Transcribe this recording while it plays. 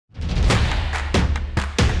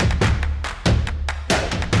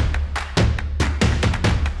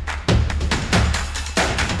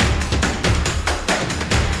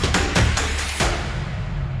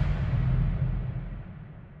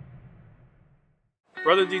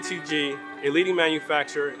Brother DTG, a leading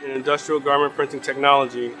manufacturer in industrial garment printing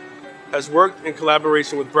technology, has worked in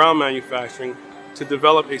collaboration with Brown Manufacturing to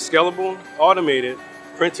develop a scalable, automated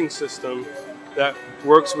printing system that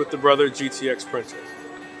works with the Brother GTX printer.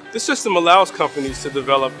 This system allows companies to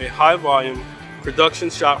develop a high-volume production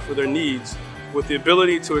shop for their needs with the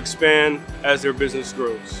ability to expand as their business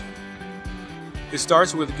grows. It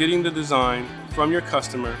starts with getting the design from your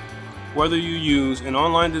customer, whether you use an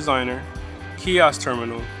online designer, kiosk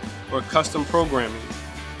terminal, or custom programming.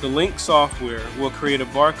 The Link software will create a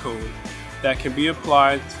barcode that can be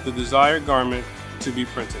applied to the desired garment to be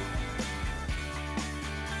printed.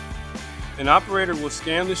 An operator will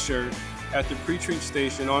scan the shirt at the pretreat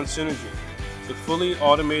station on Synergy, the fully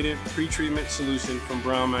automated pretreatment solution from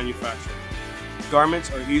Brown Manufacturing.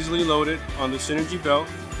 Garments are easily loaded on the Synergy belt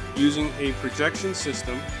using a projection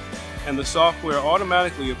system, and the software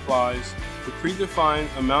automatically applies the predefined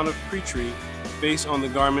amount of pretreat based on the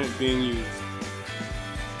garment being used.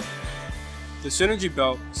 The Synergy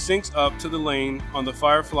belt syncs up to the lane on the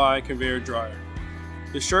Firefly conveyor dryer.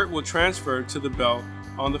 The shirt will transfer to the belt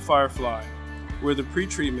on the Firefly, where the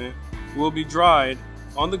pretreatment will be dried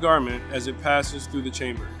on the garment as it passes through the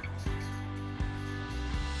chamber.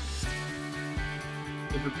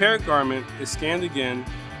 The prepared garment is scanned again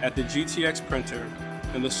at the GTX printer,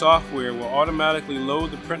 and the software will automatically load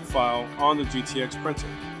the print file on the GTX printer.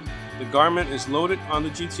 The garment is loaded on the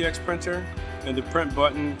GTX printer, and the print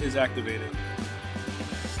button is activated.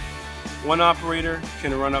 One operator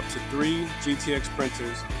can run up to 3 GTX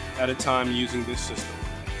printers at a time using this system.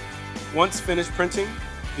 Once finished printing,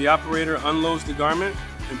 the operator unloads the garment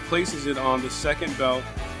and places it on the second belt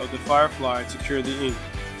of the Firefly to cure the ink.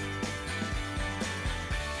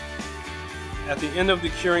 At the end of the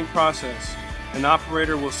curing process, an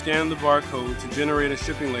operator will scan the barcode to generate a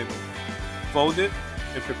shipping label, fold it,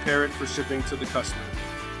 and prepare it for shipping to the customer.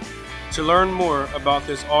 To learn more about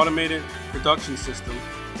this automated production system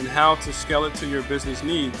and how to scale it to your business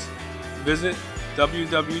needs, visit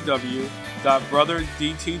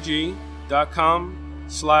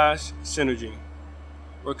www.brotherdtg.com/synergy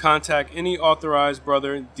or contact any authorized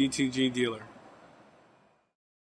Brother DTG dealer.